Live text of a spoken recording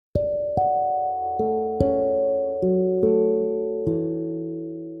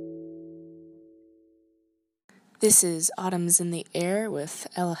This is Autumn's in the Air with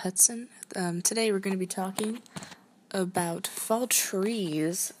Ella Hudson. Today we're going to be talking about fall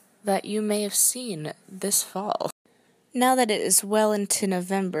trees that you may have seen this fall. Now that it is well into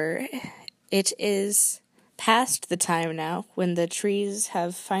November, it is past the time now when the trees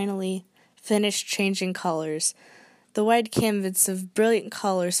have finally finished changing colors. The wide canvas of brilliant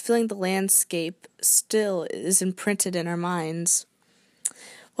colors filling the landscape still is imprinted in our minds.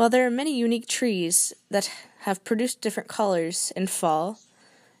 While there are many unique trees that have produced different colors in fall,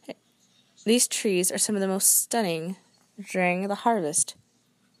 these trees are some of the most stunning during the harvest.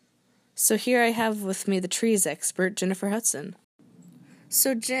 So here I have with me the trees expert, Jennifer Hudson.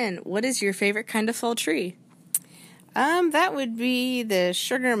 So Jen, what is your favorite kind of fall tree? That would be the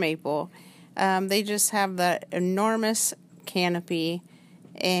sugar maple. They just have that enormous canopy,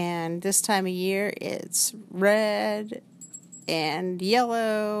 and this time of year it's red and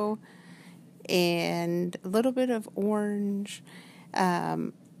yellow and a little bit of orange.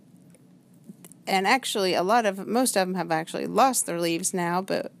 And actually most of them have actually lost their leaves now,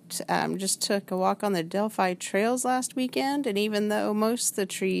 but just took a walk on the Delphi trails last weekend, and even though most of the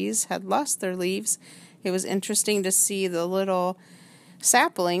trees had lost their leaves, it was interesting to see the little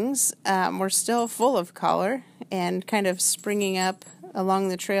saplings were still full of color and kind of springing up along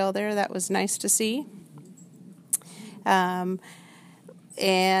the trail there. That was nice to see.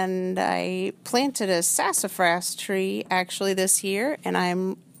 And I planted a sassafras tree actually this year,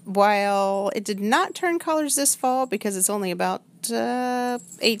 and while it did not turn colors this fall because it's only about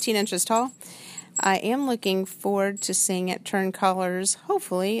 18 inches tall, I am looking forward to seeing it turn colors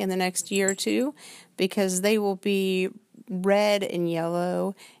hopefully in the next year or two, because they will be red and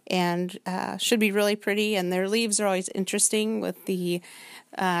yellow and should be really pretty, and their leaves are always interesting with the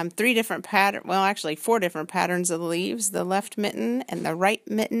four different patterns of the leaves, the left mitten and the right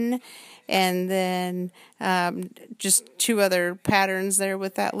mitten, and then just two other patterns there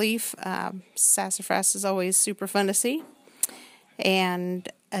with that leaf. Sassafras is always super fun to see. And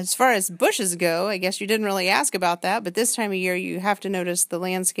as far as bushes go, I guess you didn't really ask about that, but this time of year you have to notice the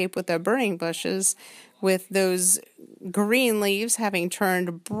landscape with the burning bushes, with those green leaves having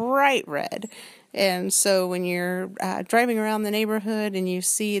turned bright red. And so when you're driving around the neighborhood and you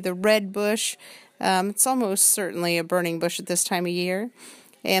see the red bush, it's almost certainly a burning bush at this time of year.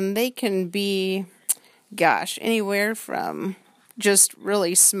 And they can be, anywhere from just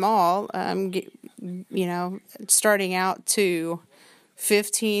really small, starting out to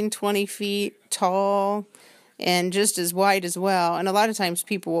 15, 20 feet tall, and just as wide as well. And a lot of times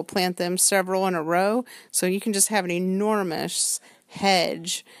people will plant them several in a row, so you can just have an enormous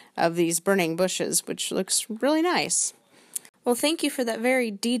hedge of these burning bushes, which looks really nice. Well, thank you for that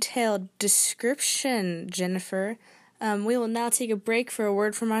very detailed description, Jennifer. We will now take a break for a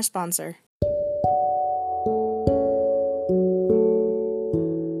word from our sponsor.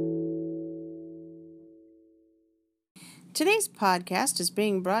 Today's podcast is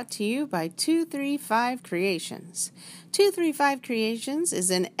being brought to you by 235 Creations. 235 Creations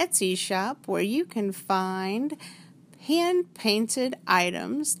is an Etsy shop where you can find hand-painted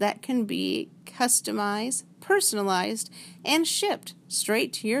items that can be customized, personalized, and shipped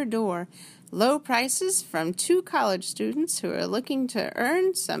straight to your door. Low prices from two college students who are looking to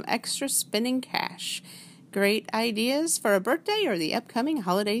earn some extra spending cash. Great ideas for a birthday or the upcoming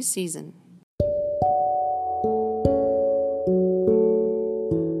holiday season.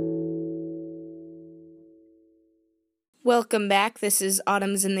 Welcome back. This is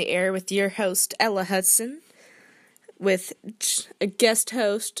Autumn's in the Air with your host, Ella Hudson, with a guest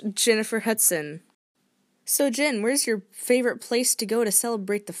host, Jennifer Hudson. So, Jen, where's your favorite place to go to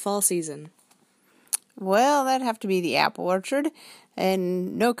celebrate the fall season? Well, that'd have to be the apple orchard,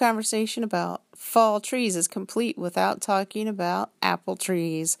 and no conversation about fall trees is complete without talking about apple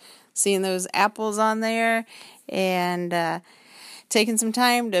trees. Seeing those apples on there and taking some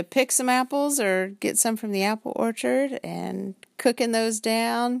time to pick some apples or get some from the apple orchard and cooking those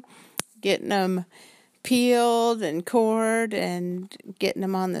down, getting them peeled and cored and getting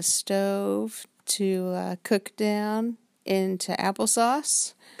them on the stove to cook down into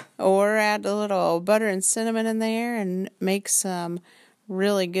applesauce, or add a little butter and cinnamon in there and make some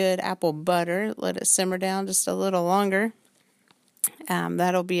really good apple butter. Let it simmer down just a little longer.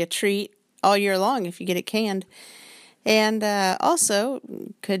 That'll be a treat all year long if you get it canned. And also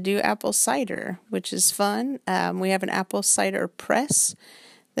could do apple cider, which is fun. We have an apple cider press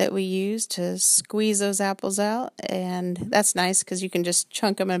that we use to squeeze those apples out, and that's nice because you can just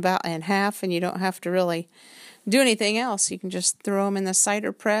chunk them in half, and you don't have to really do anything else. You can just throw them in the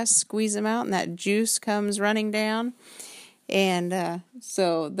cider press, squeeze them out, and that juice comes running down. And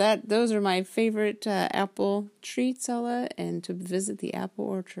so those are my favorite apple treats, Ella, and to visit the apple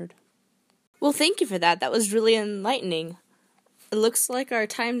orchard. Well, thank you for that. That was really enlightening. It looks like our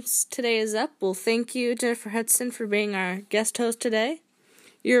time today is up. Well, thank you, Jennifer Hudson, for being our guest host today.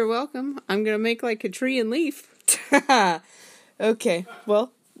 You're welcome. I'm going to make like a tree and leaf. Okay,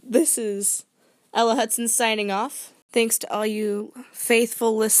 well, this is Ella Hudson signing off. Thanks to all you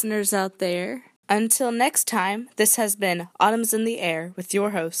faithful listeners out there. Until next time, this has been Autumn's in the Air with your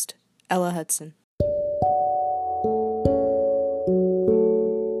host, Ella Hudson.